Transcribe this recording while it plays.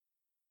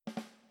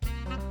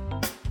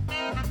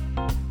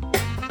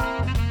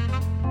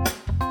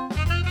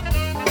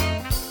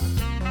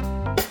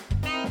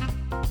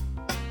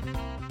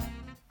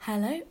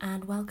Hello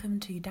and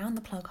welcome to Down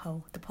the Plug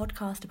Hole, the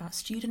podcast about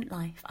student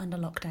life under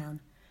lockdown.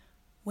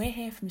 We're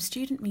here from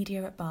Student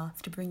Media at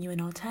Bath to bring you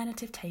an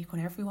alternative take on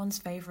everyone's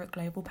favourite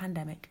global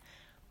pandemic,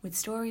 with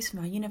stories from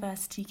our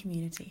university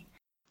community.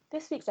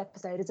 This week's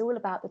episode is all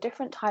about the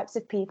different types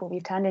of people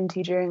we've turned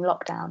into during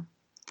lockdown.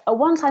 At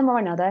one time or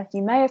another,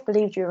 you may have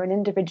believed you were an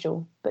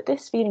individual, but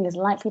this feeling is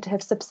likely to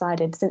have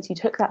subsided since you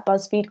took that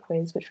BuzzFeed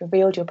quiz which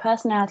revealed your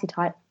personality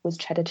type was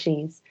cheddar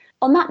cheese.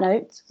 On that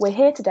note, we're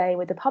here today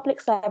with the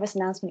public service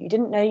announcement you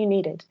didn't know you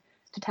needed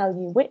to tell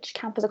you which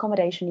campus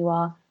accommodation you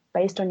are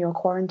based on your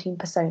quarantine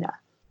persona.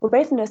 We're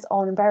basing this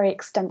on very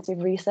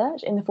extensive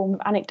research in the form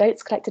of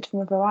anecdotes collected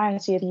from a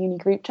variety of uni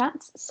group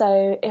chats,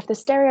 so if the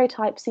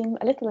stereotypes seem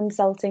a little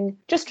insulting,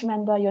 just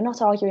remember you're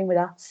not arguing with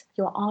us,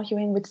 you're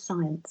arguing with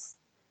science.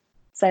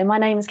 So my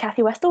name is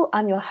Kathy Westall,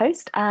 I'm your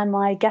host, and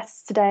my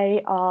guests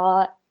today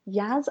are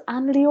Yaz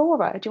and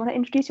Leora. Do you want to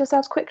introduce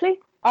yourselves quickly?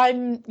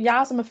 I'm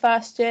Yaz, I'm a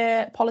first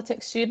year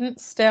politics student,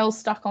 still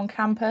stuck on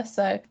campus,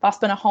 so that's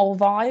been a whole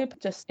vibe,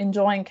 just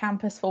enjoying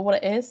campus for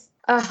what it is.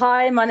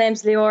 Hi, my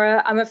name's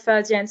Leora. I'm a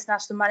third year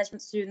international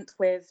management student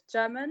with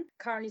German,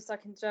 currently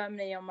stuck in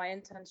Germany on my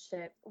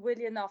internship.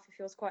 Weirdly enough, it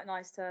feels quite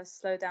nice to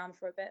slow down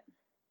for a bit.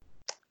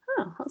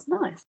 Oh, that's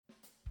nice.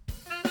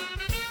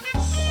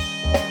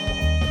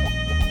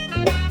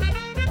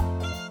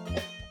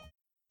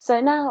 So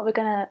now we're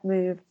going to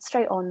move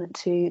straight on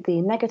to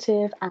the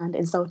negative and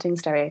insulting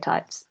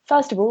stereotypes.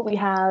 First of all, we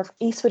have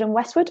Eastwood and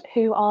Westwood,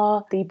 who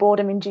are the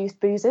boredom-induced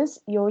boozers.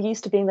 You're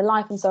used to being the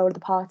life and soul of the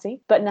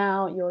party, but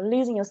now you're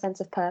losing your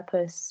sense of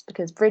purpose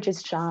because bridge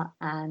is shut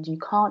and you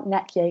can't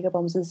neck Jaeger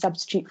bombs as a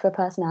substitute for a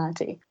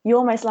personality.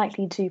 You're most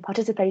likely to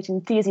participate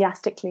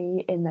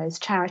enthusiastically in those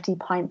charity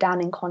pint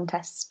downing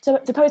contests, so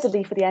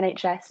supposedly for the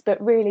NHS,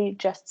 but really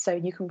just so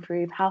you can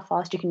prove how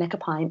fast you can nick a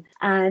pint.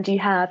 And you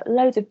have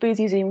loads of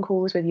boozy Zoom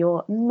calls with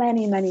your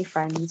many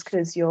friends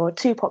because you're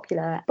too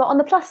popular. But on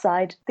the plus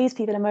side, these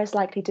people are most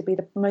likely to be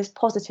the most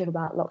positive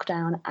about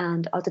lockdown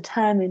and are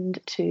determined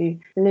to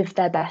live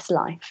their best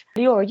life.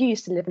 Leora, you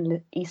used to live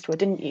in Eastwood,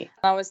 didn't you?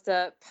 I was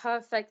the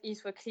perfect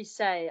Eastwood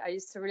cliche. I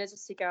used to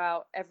religiously go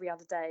out every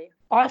other day.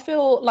 I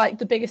feel like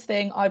the biggest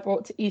thing I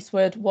brought to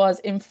Eastwood was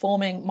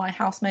informing my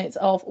housemates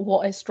of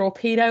what a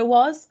strawpedo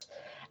was.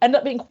 Ended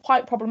up being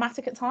quite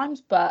problematic at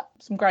times, but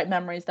some great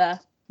memories there.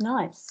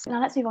 Nice.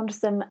 Now let's move on to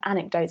some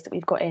anecdotes that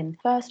we've got in.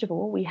 First of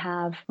all, we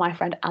have my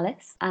friend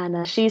Alice,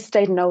 and she's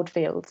stayed in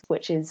Oldfield,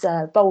 which is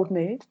a bold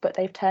move, but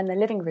they've turned their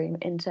living room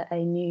into a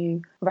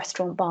new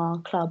restaurant bar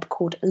club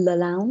called Le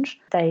Lounge.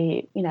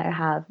 They,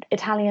 have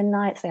Italian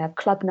nights, they have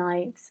club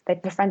nights, they've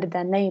befriended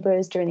their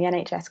neighbours during the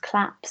NHS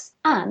claps,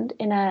 and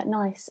in a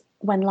nice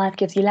when life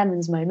gives you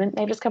lemons moment,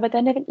 they've discovered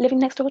they're living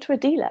next door to a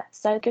dealer.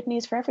 So good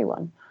news for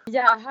everyone.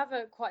 Yeah, I have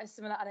quite a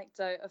similar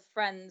anecdote of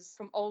friends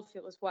from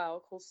Oldfield as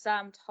well, called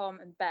Sam,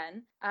 Tom and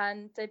Ben.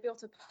 And they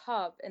built a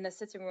pub in their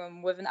sitting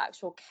room with an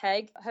actual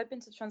keg,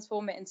 hoping to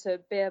transform it into a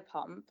beer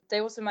pump. They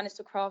also managed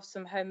to craft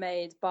some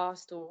homemade bar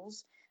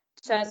stools,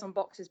 chairs on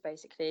boxes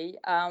basically,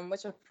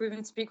 which have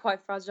proven to be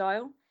quite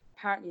fragile.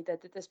 Apparently they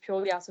did this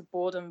purely out of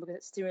boredom because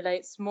it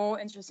stimulates more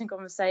interesting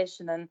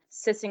conversation than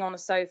sitting on a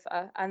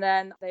sofa. And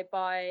then they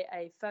buy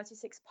a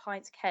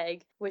 36-pint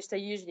keg, which they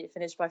usually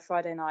finish by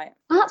Friday night.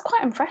 Oh, that's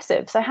quite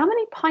impressive. So how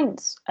many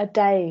pints a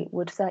day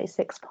would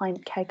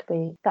 36-pint keg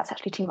be? That's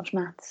actually too much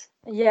maths.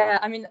 Yeah,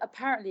 I mean,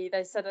 apparently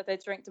they said that they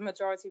drink the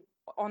majority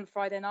on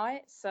Friday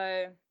night.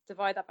 So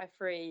divide that by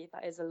 3,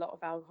 that is a lot of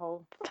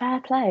alcohol. Fair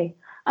play.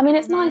 I mean,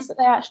 it's nice that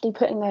they're actually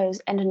putting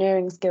those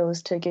engineering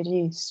skills to good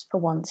use for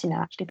once,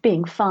 actually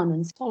being fun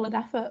and solid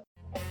effort.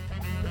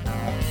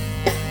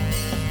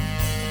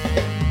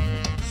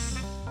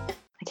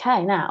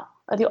 Okay, now,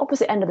 at the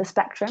opposite end of the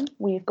spectrum,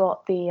 we've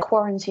got the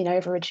quarantine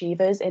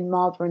overachievers in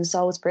Marlborough and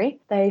Salisbury.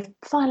 They've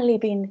finally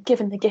been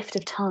given the gift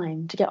of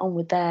time to get on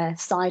with their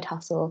side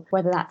hustle,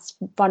 whether that's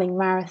running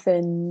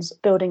marathons,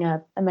 building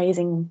an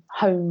amazing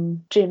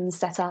home gym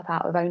set up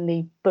out of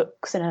only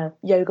books and a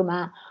yoga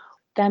mat.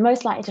 They're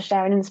most likely to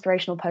share an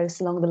inspirational post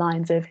along the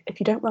lines of,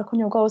 if you don't work on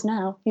your goals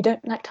now, you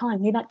don't like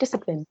time, you like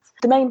discipline.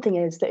 The main thing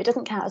is that it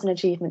doesn't count as an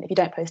achievement if you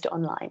don't post it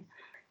online.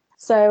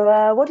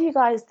 So what do you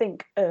guys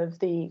think of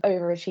the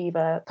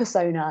overachiever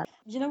persona?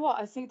 You know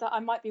what? I think that I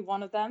might be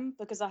one of them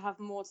because I have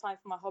more time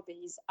for my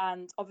hobbies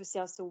and obviously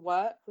I still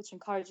work, which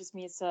encourages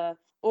me to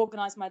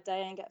organise my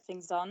day and get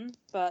things done.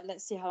 But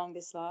let's see how long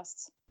this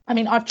lasts. I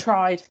mean, I've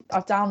tried.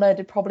 I've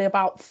downloaded probably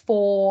about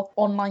 4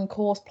 online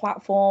course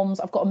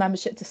platforms. I've got a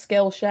membership to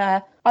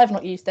Skillshare. I've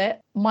not used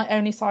it. My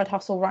only side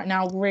hustle right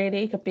now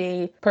really could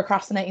be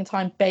procrastinating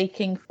time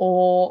baking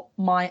for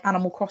my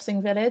Animal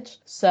Crossing village.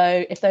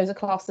 So if those are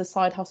classed as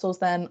side hustles,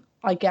 then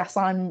I guess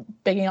I'm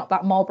bigging up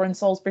that Marlborough and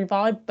Salisbury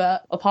vibe.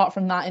 But apart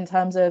from that, in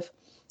terms of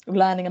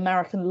learning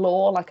American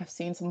law, like I've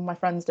seen some of my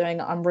friends doing,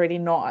 I'm really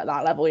not at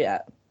that level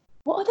yet.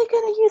 What are they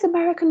going to use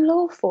American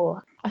law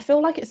for? I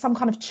feel like it's some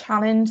kind of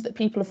challenge that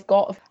people have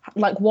got,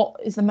 like what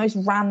is the most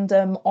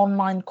random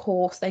online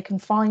course they can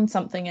find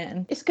something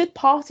in. It's a good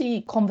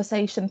party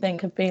conversation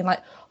thing of being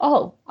like,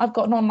 oh, I've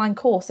got an online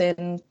course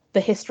in the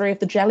history of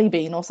the jelly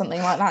bean or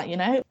something like that, you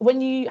know?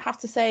 When you have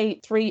to say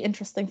 3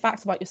 interesting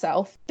facts about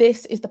yourself,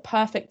 this is the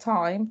perfect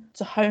time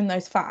to hone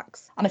those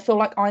facts. And I feel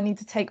like I need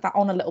to take that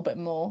on a little bit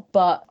more,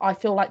 but I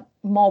feel like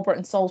Marlborough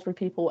and Salisbury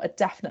people are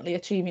definitely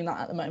achieving that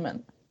at the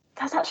moment.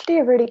 That's actually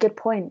a really good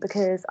point,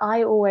 because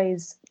I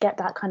always get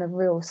that kind of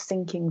real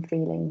sinking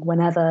feeling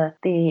whenever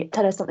the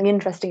tell us something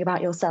interesting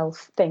about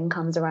yourself thing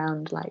comes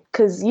around, like,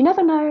 because you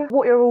never know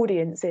what your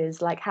audience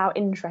is, like how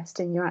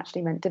interesting you're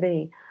actually meant to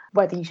be,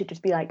 whether you should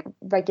just be like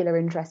regular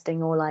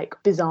interesting or like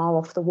bizarre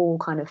off the wall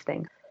kind of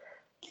thing.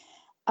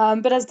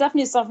 But there's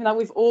definitely something that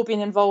we've all been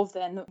involved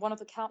in. One of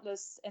the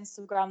countless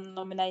Instagram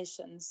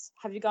nominations.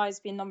 Have you guys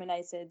been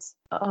nominated?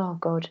 Oh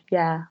God,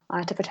 yeah. I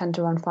had to pretend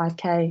to run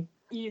 5K.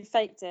 You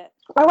faked it.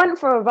 I went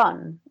for a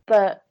run,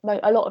 but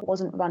a lot of it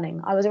wasn't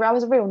running. I was a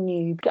real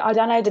noob. I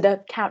downloaded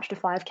a Couch to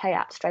 5K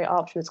app straight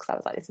afterwards because I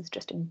was like, this is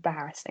just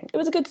embarrassing. It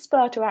was a good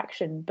spur to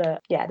action,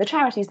 but yeah, the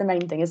charity's the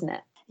main thing, isn't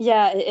it?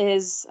 Yeah, it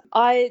is.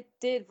 I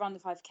did run the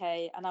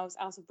 5K and I was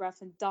out of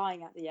breath and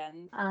dying at the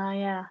end.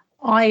 Yeah.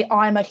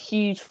 I'm a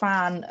huge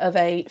fan of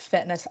a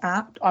fitness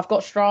app. I've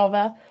got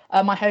Strava.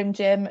 My home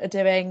gym are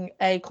doing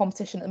a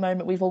competition at the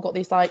moment. We've all got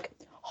these like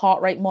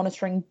heart rate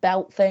monitoring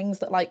belt things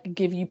that like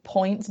give you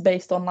points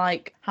based on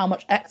like how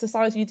much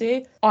exercise you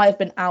do. I've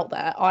been out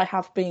there. I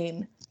have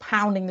been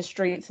pounding the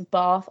streets of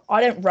Bath.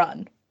 I don't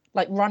run.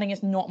 Like, running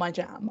is not my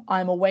jam.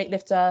 I'm a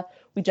weightlifter.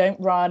 We don't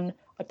run.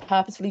 I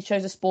purposefully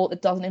chose a sport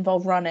that doesn't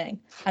involve running.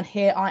 And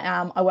here I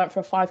am. I went for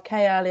a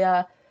 5K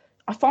earlier.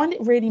 I find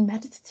it really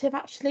meditative,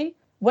 actually.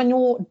 When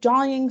you're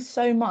dying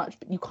so much,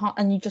 but you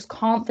just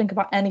can't think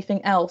about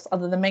anything else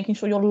other than making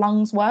sure your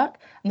lungs work,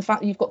 and the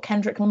fact that you've got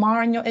Kendrick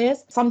Lamar in your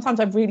ears,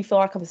 sometimes I really feel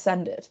like I've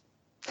ascended.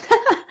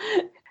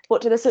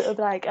 What, to the sort of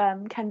like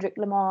Kendrick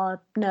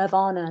Lamar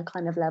Nirvana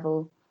kind of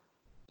level?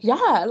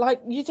 Yeah,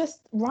 like you're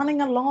just running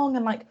along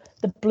and like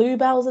the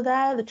bluebells are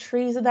there, the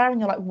trees are there,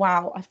 and you're like,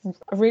 wow,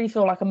 I really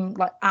feel like I'm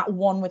like at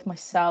one with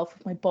myself,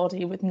 with my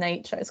body, with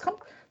nature. It's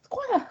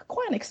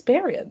quite an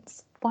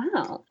experience.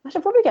 Wow, I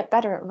should probably get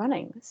better at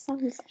running. This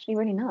sounds actually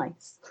really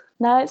nice.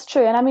 No, it's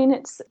true. And I mean,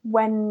 it's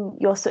when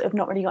you're sort of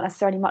not really got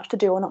necessarily much to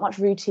do or not much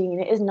routine,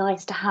 it is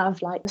nice to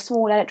have like a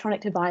small electronic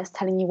device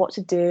telling you what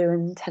to do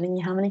and telling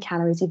you how many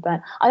calories you've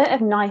burnt. I don't know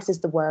if nice is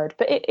the word,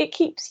 but it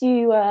keeps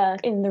you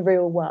in the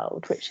real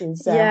world, which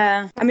is...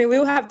 Yeah, I mean, we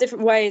all have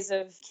different ways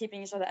of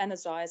keeping each other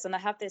energized. And I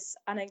have this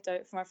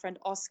anecdote from my friend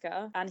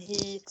Oscar, and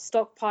he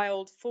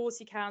stockpiled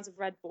 40 cans of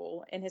Red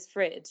Bull in his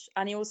fridge.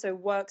 And he also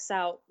works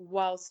out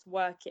whilst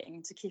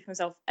working to keep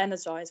himself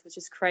energized, which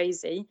is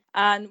crazy.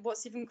 And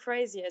what's even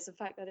crazier is the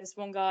fact that this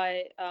one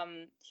guy,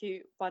 who,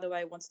 by the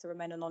way, wants to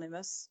remain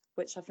anonymous,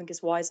 which I think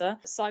is wiser,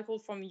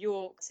 cycled from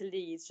York to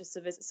Leeds just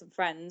to visit some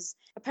friends.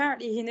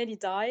 Apparently, he nearly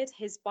died.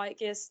 His bike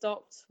gear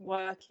stopped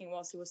working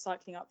whilst he was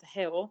cycling up the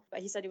hill,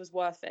 but he said it was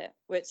worth it,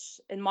 which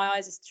in my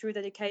eyes is true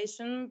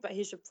dedication, but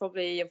he should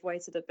probably have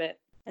waited a bit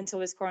until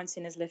his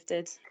quarantine is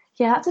lifted.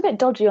 Yeah, that's a bit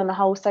dodgy on the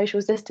whole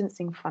social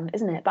distancing front,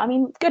 isn't it? But I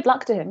mean, good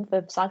luck to him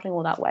for cycling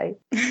all that way.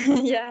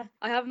 Yeah,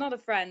 I have another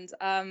friend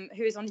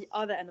who is on the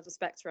other end of the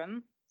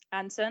spectrum,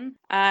 Anton,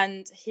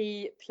 and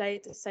he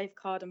played the safe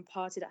card and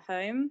partied at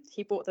home.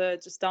 He bought the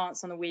Just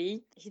Dance on a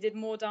Wii. He did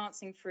more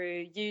dancing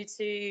through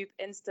YouTube,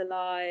 Insta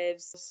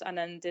Lives, and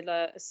then did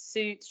a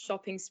suit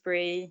shopping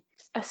spree.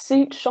 A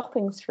suit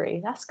shopping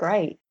spree, that's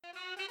great.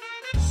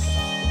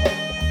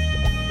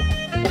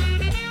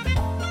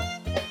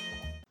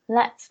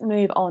 Let's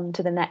move on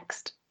to the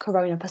next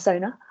Corona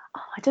persona.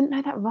 Oh, I didn't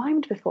know that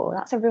rhymed before.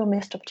 That's a real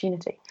missed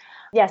opportunity.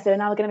 Yeah, so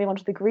now we're going to move on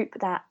to the group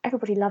that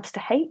everybody loves to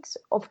hate.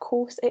 Of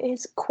course, it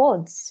is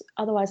quads,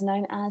 otherwise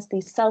known as the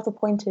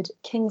self-appointed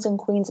kings and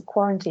queens of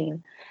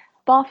quarantine.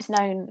 Bath is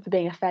known for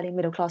being a fairly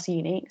middle-class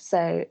uni,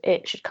 so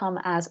it should come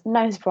as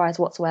no surprise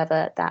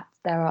whatsoever that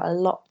there are a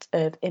lot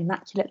of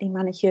immaculately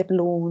manicured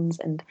lawns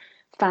and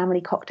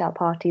family cocktail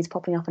parties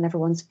popping up on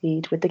everyone's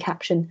feed with the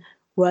caption,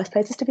 "Worst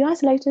places to be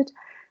isolated."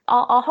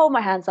 I'll hold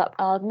my hands up.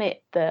 I'll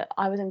admit that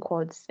I was in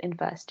quads in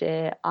first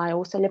year. I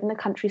also live in the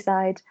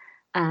countryside,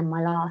 and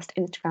my last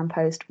Instagram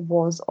post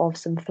was of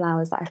some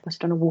flowers that I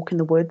spotted on a walk in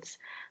the woods.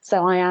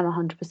 So I am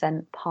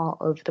 100% part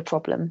of the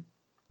problem.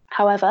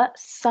 However,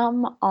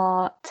 some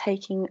are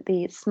taking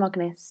the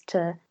smugness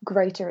to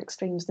greater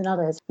extremes than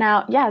others.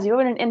 Now, Yaz,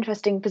 you're in an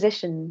interesting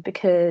position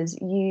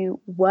because you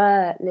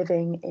were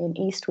living in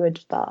Eastwood,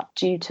 but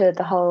due to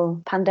the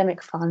whole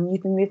pandemic fun,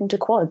 you've been moving to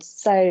quads.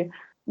 So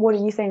what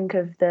do you think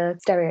of the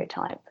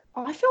stereotype?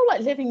 I feel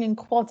like living in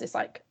quads is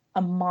like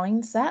a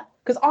mindset,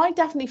 because I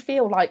definitely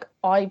feel like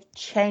I've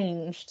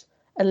changed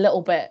a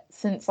little bit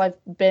since I've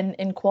been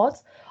in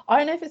quads. I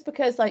don't know if it's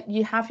because like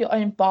you have your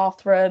own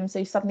bathroom, so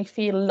you suddenly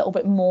feel a little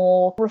bit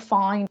more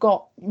refined,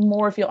 got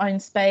more of your own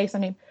space. I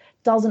mean,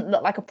 doesn't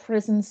look like a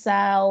prison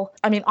cell.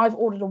 I mean, I've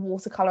ordered a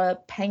watercolor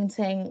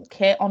painting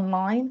kit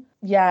online.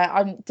 Yeah,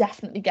 I'm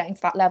definitely getting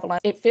to that level.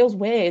 It feels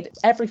weird.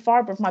 Every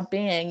fibre of my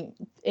being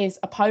is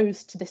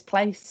opposed to this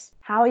place.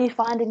 How are you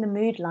finding the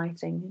mood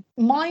lighting?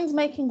 Mine's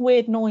making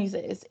weird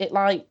noises. It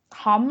like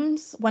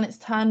hums when it's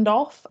turned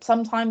off.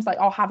 Sometimes like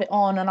I'll have it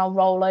on and I'll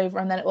roll over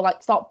and then it will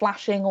like start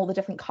flashing all the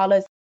different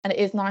colours. And it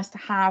is nice to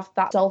have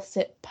that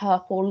dulcet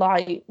purple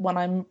light when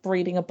I'm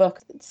reading a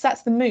book. It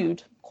sets the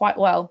mood quite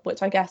well,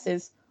 which I guess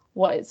is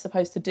what it's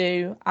supposed to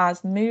do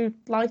as mood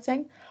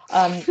lighting.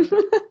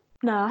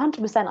 No,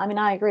 100%. I mean,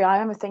 I agree. I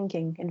remember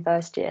thinking in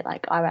first year,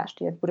 like, I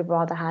actually would have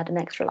rather had an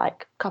extra,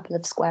 like, couple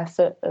of square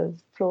foot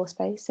of floor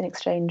space in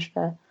exchange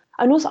for...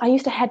 And also, I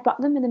used to headbutt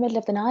them in the middle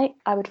of the night.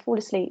 I would fall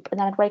asleep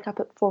and then I'd wake up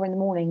at 4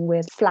 a.m.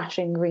 with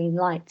flashing green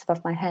lights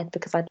above my head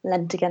because I'd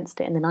leant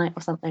against it in the night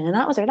or something. And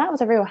that was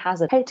a real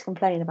hazard. I hate to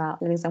complain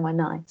about living somewhere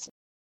nice.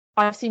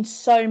 I've seen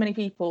so many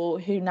people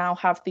who now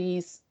have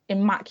these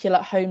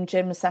immaculate home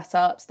gym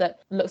setups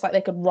that looks like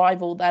they could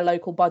rival their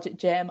local budget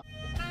gym.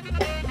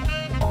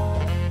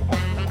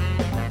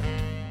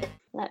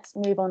 Let's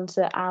move on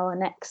to our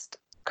next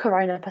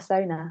Corona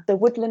persona, the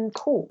Woodland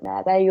Court.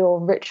 They're your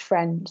rich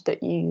friend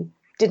that you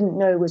didn't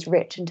know was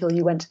rich until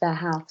you went to their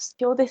house.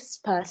 If you're this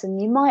person,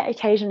 you might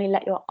occasionally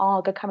let your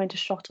Arga come into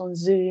shot on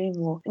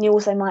Zoom, and you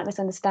also might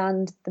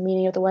misunderstand the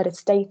meaning of the word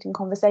estate in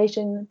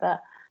conversation,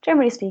 but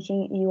generally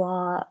speaking, you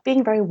are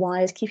being very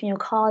wise, keeping your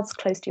cards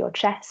close to your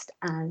chest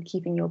and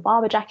keeping your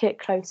Barbour jacket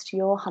close to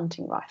your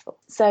hunting rifle.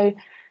 So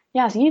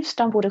you've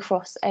stumbled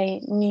across a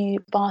new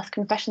Bath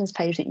Confessions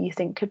page that you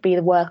think could be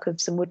the work of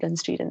some Woodland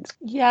students.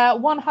 Yeah,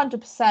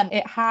 100%.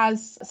 It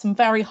has some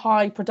very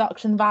high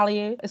production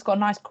value. It's got a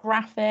nice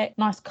graphic,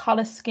 nice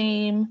colour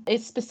scheme.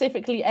 It's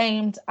specifically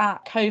aimed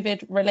at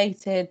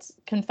COVID-related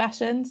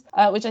confessions,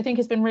 which I think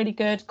has been really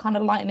good, kind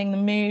of lightening the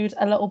mood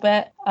a little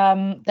bit.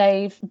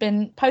 They've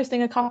been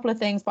posting a couple of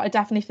things, but I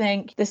definitely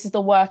think this is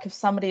the work of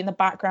somebody in the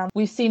background.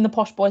 We've seen the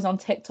Posh Boys on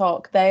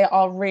TikTok. They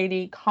are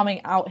really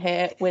coming out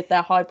here with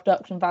their high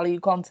production value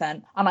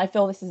content, and I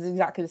feel this is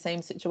exactly the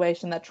same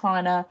situation. They're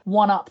trying to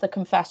one up the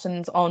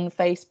confessions on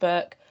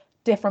Facebook,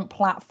 different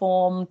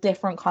platform,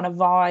 different kind of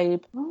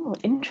vibe. Oh,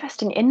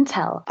 interesting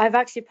intel. I've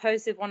actually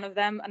posted one of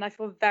them and I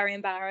feel very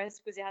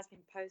embarrassed because it has been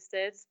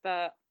posted,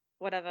 but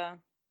whatever,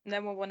 no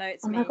one will know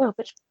it's me. My god,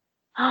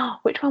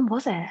 which one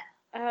was it?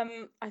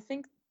 I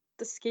think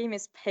the scheme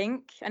is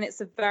pink and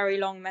it's a very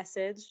long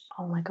message.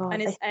 Oh my god.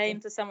 And it's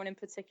aimed to someone in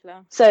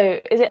particular.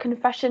 So is it a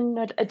confession,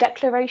 a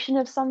declaration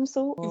of some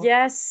sort? Or?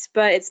 Yes,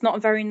 but it's not a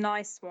very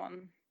nice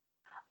one.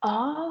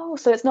 Oh,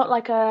 so it's not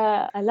like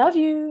a I love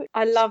you.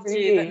 I loved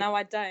you, but no,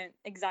 I don't.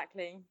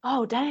 Exactly.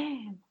 Oh,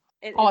 damn.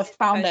 I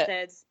found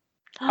it.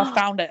 I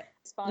found it.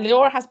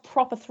 Leora has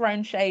proper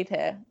thrown shade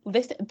here.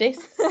 This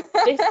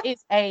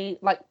is a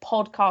like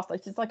podcast.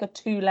 This is like a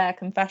 2-layer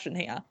confession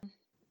here.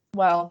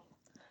 Well,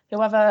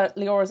 whoever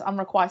Leora's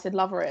unrequited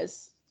lover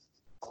is,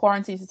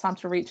 quarantine's the time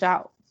to reach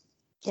out.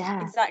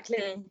 Yeah,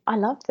 exactly. I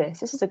love this.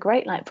 This is a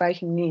great like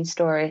breaking news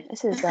story.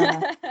 This is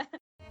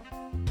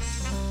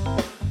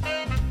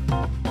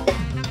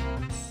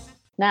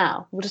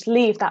Now we'll just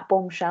leave that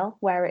bombshell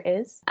where it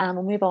is and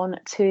we'll move on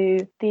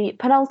to the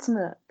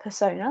penultimate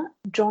persona,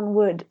 John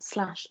Wood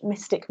 /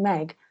 Mystic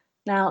Meg.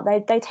 Now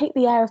they take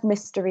the air of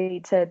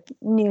mystery to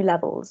new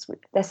levels.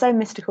 They're so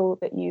mystical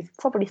that you've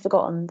probably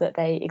forgotten that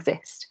they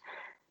exist.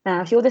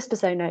 Now, if you're this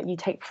persona, you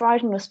take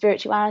pride in your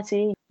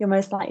spirituality. You're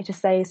most likely to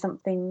say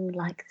something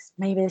like,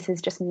 maybe this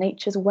is just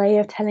nature's way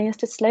of telling us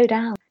to slow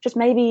down. Just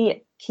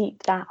maybe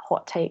keep that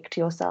hot take to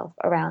yourself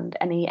around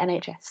any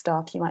NHS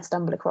staff you might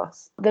stumble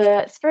across.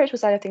 The spiritual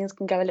side of things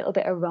can go a little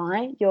bit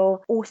awry. You're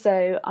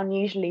also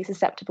unusually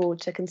susceptible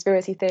to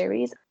conspiracy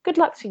theories. Good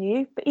luck to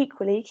you, but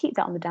equally keep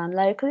that on the down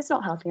low because it's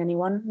not helping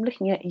anyone. I'm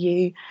looking at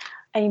you,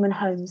 Eamon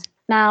Holmes.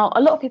 Now,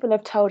 a lot of people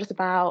have told us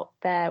about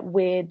their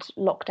weird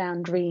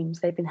lockdown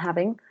dreams they've been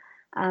having,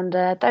 and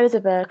those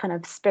of a kind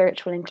of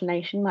spiritual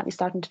inclination might be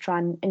starting to try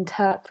and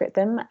interpret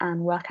them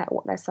and work out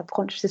what their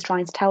subconscious is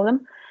trying to tell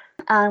them.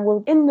 And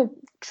we'll, in the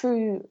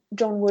true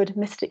John Wood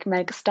Mystic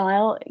Meg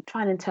style,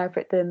 try and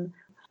interpret them.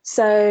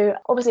 So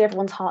obviously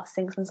everyone's heart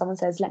sinks when someone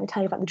says, let me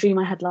tell you about the dream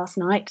I had last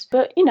night.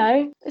 But, you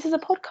know, this is a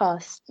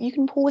podcast. You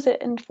can pause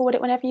it and forward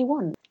it whenever you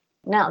want.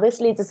 Now, this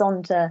leads us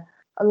on to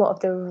a lot of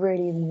the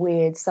really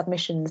weird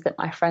submissions that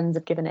my friends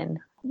have given in.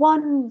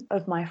 One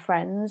of my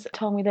friends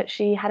told me that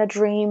she had a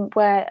dream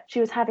where she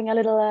was having a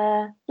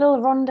little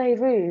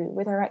rendezvous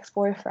with her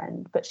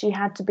ex-boyfriend, but she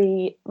had to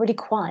be really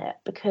quiet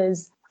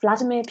because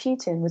Vladimir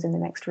Putin was in the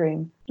next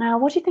room. Now,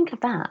 what do you think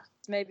of that?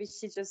 Maybe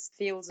she just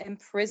feels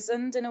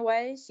imprisoned in a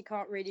way. She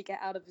can't really get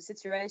out of the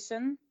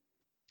situation.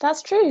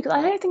 That's true, because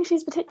I don't think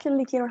she's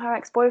particularly keen on her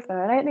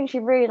ex-boyfriend. I don't think she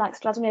really likes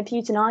Vladimir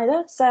Putin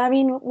either. So, I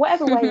mean,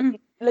 whatever way you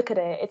look at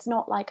it, it's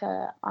not like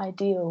a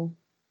ideal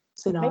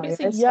scenario. Maybe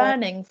it's a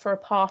yearning for a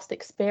past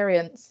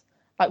experience.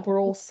 Like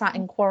we're all sat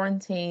in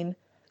quarantine,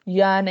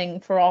 yearning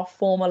for our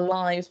former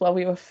lives where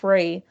we were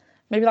free.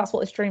 Maybe that's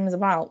what this dream is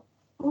about.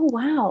 Oh,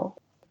 wow.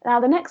 Now,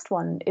 the next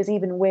one is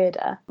even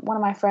weirder. One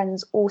of my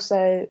friends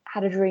also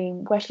had a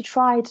dream where she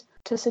tried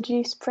to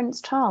seduce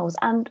Prince Charles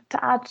and,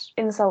 to add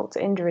insult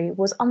to injury,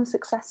 was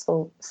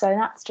unsuccessful. So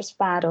that's just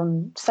bad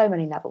on so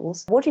many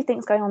levels. What do you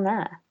think's going on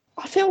there?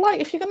 I feel like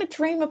if you're going to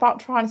dream about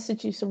trying to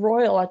seduce a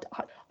royal,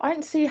 I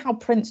don't see how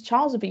Prince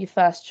Charles would be your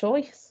first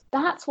choice.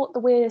 That's what the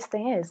weirdest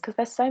thing is, because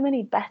there's so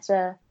many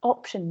better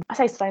options. I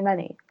say so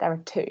many, there are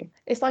two.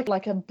 It's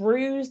like a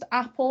bruised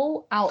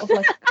apple out of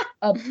like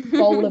a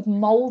bowl of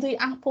mouldy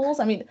apples.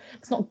 I mean,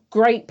 it's not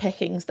great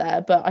pickings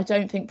there, but I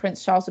don't think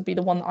Prince Charles would be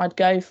the one that I'd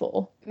go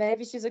for.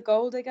 Maybe she's a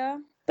gold digger.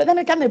 But then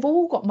again, they've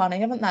all got money,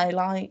 haven't they?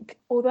 Like,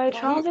 although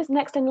Charles is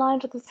next in line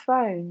to the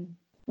throne.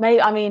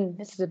 Maybe, I mean,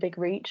 this is a big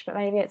reach, but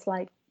maybe it's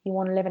like you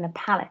want to live in a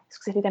palace,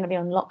 because if you're going to be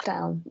on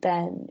lockdown,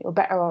 then you're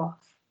better off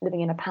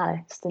living in a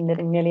palace than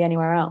living nearly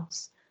anywhere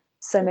else.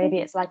 So maybe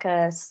it's like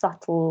a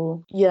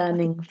subtle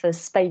yearning for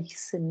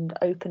space and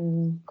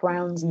open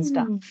grounds and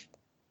stuff.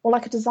 Or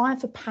like a desire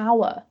for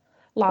power.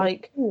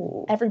 Like,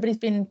 Ooh. everybody's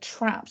been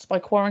trapped by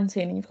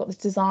quarantine and you've got this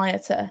desire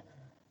to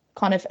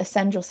kind of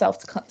ascend yourself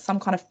to some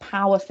kind of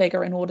power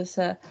figure in order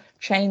to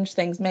change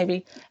things.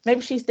 Maybe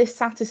she's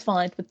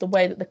dissatisfied with the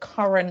way that the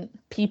current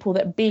people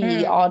that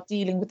be are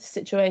dealing with the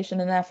situation,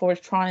 and therefore is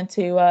trying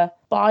to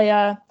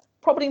by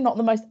probably not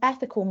the most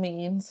ethical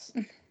means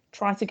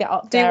try to get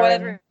up there. Do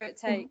whatever it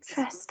takes.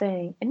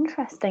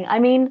 Interesting. I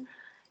mean,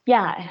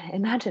 yeah,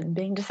 imagine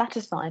being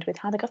dissatisfied with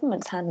how the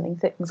government's handling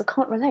things. I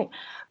can't relate.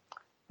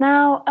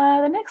 Now,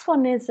 the next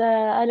one is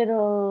a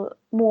little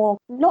more,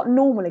 not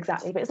normal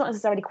exactly, but it's not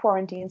necessarily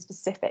quarantine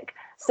specific.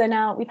 So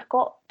now we've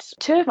got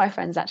two of my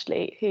friends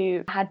actually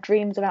who had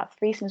dreams about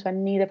threesomes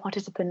when neither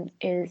participant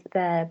is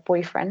their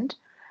boyfriend.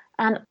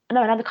 And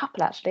no, another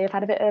couple actually have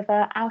had a bit of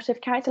out of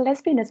character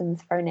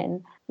lesbianism thrown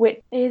in,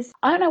 which is,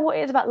 I don't know what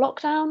it is about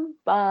lockdown,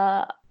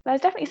 but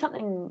there's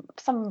definitely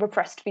some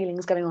repressed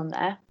feelings going on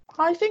there.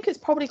 I think it's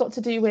probably got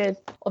to do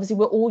with, obviously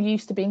we're all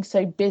used to being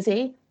so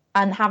busy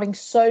and having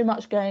so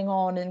much going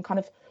on and kind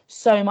of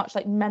so much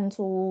like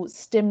mental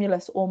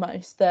stimulus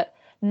almost, that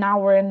now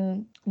we're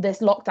in this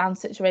lockdown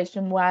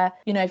situation where,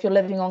 you know, if you're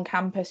living on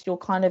campus, you're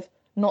kind of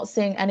not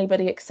seeing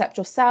anybody except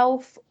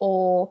yourself,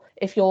 or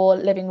if you're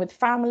living with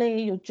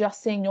family, you're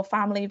just seeing your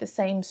family, the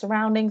same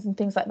surroundings and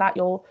things like that.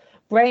 Your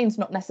brain's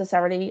not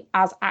necessarily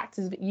as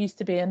active as it used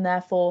to be, and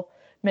therefore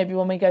maybe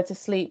when we go to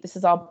sleep, this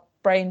is our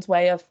brain's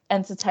way of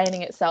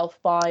entertaining itself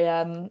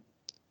by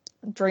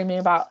dreaming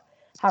about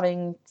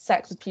having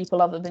sex with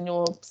people other than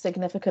your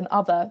significant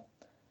other.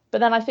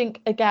 But then I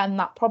think, again,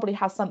 that probably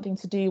has something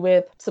to do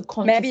with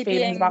subconscious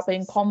feelings about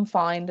being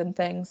confined and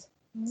things.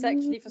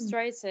 Sexually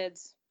frustrated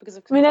because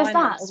of confinement. I mean,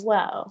 there's that as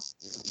well.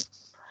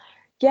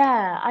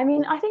 Yeah, I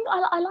mean, I think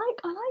I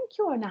like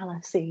your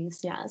analyses.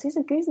 Yeah, these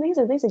are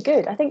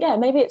good. I think, yeah,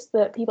 maybe it's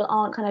that people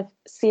aren't kind of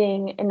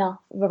seeing enough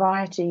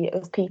variety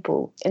of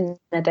people in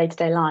their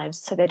day-to-day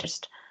lives, so they're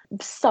just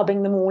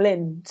subbing them all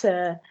in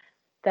to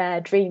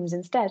their dreams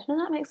instead. And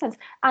that makes sense.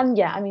 And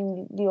yeah, I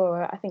mean,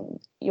 I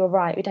think you're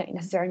right. We don't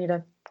necessarily need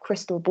a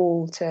crystal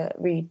ball to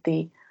read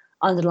the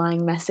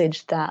underlying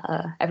message that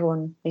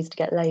everyone needs to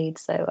get laid.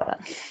 So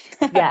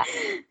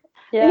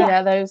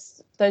yeah,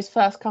 those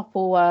first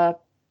couple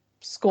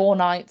score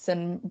nights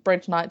and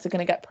bridge nights are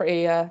going to get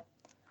pretty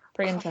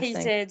interesting.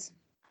 Heated.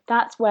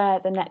 That's where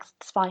the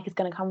next spike is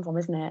going to come from,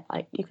 isn't it?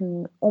 Like, you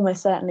can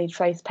almost certainly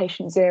trace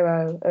patient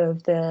zero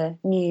of the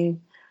new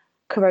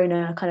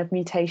corona kind of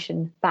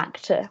mutation back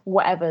to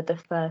whatever the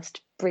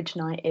first bridge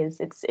night is.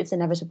 It's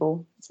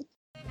inevitable.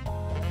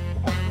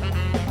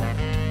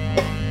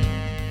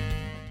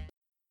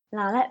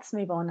 Now let's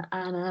move on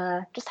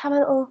and just have a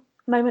little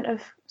moment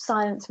of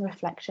silence and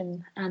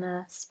reflection,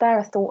 and spare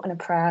a thought and a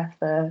prayer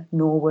for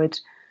Norwood.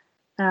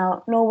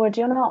 Now, Norwood,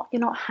 you're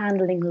not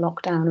handling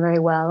lockdown very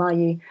well, are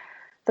you?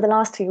 For the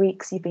last 2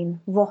 weeks, you've been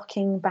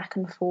rocking back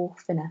and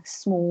forth in a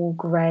small,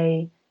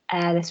 grey,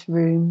 airless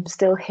room,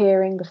 still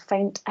hearing the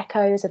faint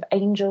echoes of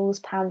angels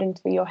pounding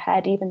through your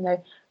head, even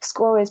though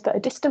score is but a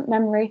distant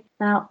memory.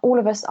 Now, all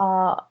of us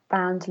are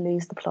bound to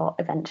lose the plot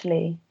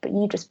eventually, but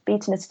you've just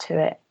beaten us to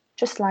it,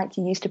 just like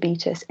you used to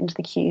beat us into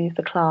the queue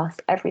for class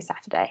every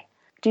Saturday.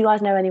 Do you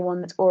guys know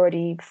anyone that's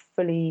already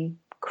fully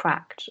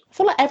cracked? I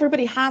feel like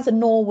everybody has a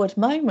Norwood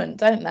moment,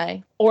 don't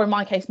they? Or in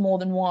my case, more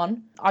than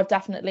one. I've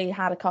definitely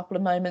had a couple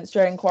of moments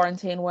during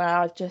quarantine where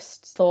I've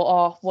just thought,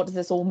 oh, what does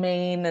this all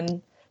mean?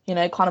 And, you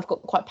know, kind of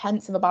got quite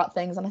pensive about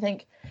things. And I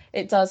think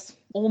it does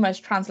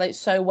almost translate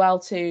so well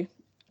to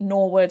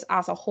Norwood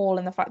as a whole,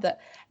 and the fact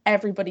that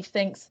everybody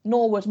thinks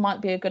Norwood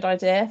might be a good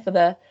idea for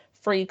the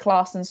free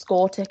class and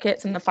score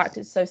tickets, and the fact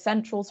it's so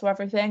central to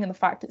everything, and the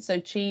fact it's so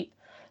cheap.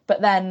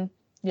 But then,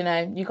 you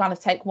know, you kind of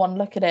take one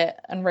look at it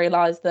and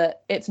realise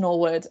that it's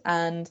Norwood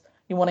and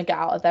you want to get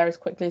out of there as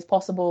quickly as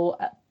possible.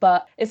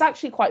 But it's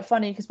actually quite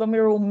funny because when we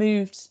were all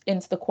moved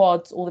into the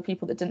quads, all the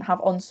people that didn't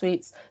have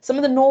en-suites, some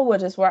of the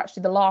Norwooders were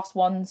actually the last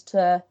ones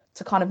to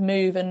kind of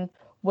move and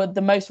were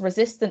the most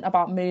resistant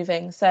about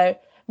moving. So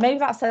maybe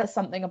that says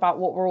something about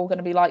what we're all going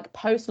to be like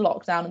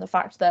post-lockdown, and the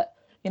fact that,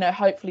 you know,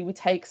 hopefully we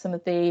take some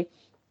of the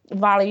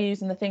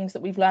values and the things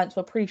that we've learned to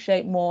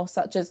appreciate more,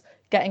 such as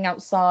getting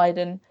outside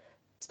and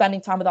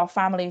spending time with our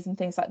families and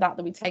things like that,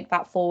 that we take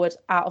that forward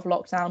out of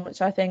lockdown,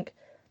 which I think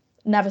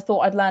never thought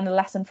I'd learn a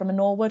lesson from a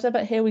Norwooder,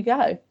 but here we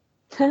go.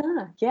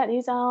 Yeah,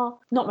 these are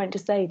not meant to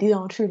say these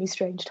are truly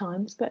strange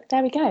times, but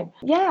there we go.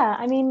 Yeah,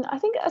 I mean, I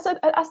think that's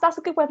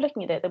a good way of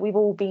looking at it. That we've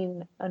all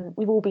been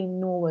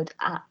Norwood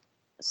at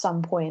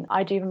some point.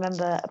 I do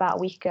remember about a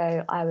week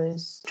ago, I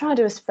was trying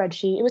to do a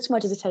spreadsheet. It was for my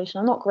dissertation.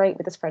 I'm not great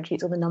with the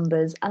spreadsheets or the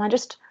numbers, and I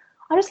just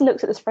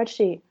looked at the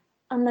spreadsheet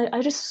and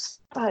I just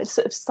started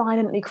sort of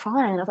silently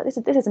crying. I was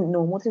like, this isn't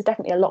normal. This is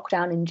definitely a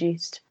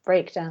lockdown-induced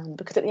breakdown,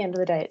 because at the end of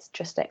the day, it's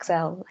just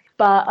Excel.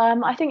 But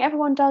I think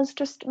everyone does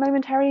just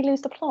momentarily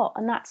lose the plot,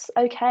 and that's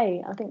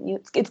okay. I think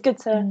it's good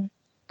to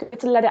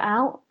let it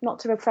out, not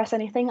to repress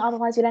anything.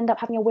 Otherwise, you'll end up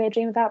having a weird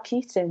dream about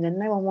Putin, and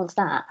no one wants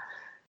that.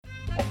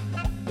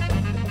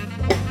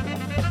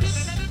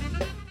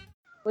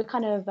 We're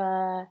kind of,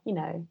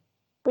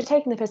 we're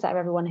taking the piss out of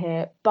everyone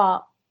here,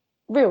 but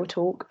real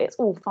talk, it's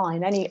all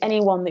fine.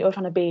 Anyone that you're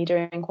trying to be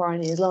during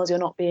quarantine, as long as you're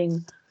not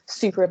being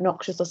super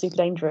obnoxious or super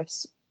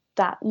dangerous,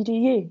 that you do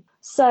you.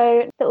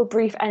 So, little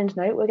brief end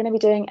note, we're going to be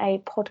doing a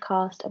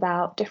podcast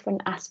about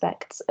different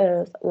aspects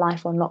of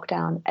life on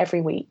lockdown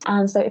every week.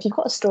 And so if you've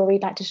got a story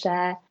you'd like to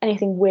share,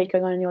 anything weird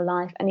going on in your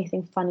life,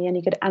 anything funny,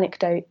 any good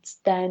anecdotes,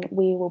 then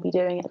we will be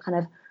doing a kind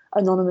of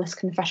anonymous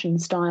confession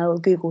style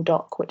Google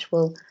Doc, which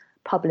we'll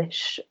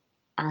publish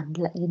and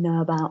let you know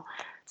about.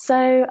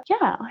 So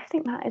yeah, I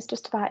think that is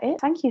just about it.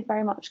 Thank you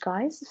very much,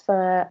 guys,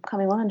 for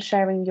coming on and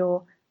sharing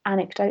your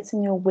anecdotes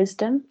and your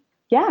wisdom.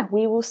 Yeah,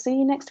 we will see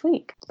you next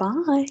week.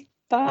 Bye.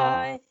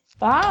 Bye.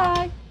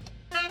 Bye.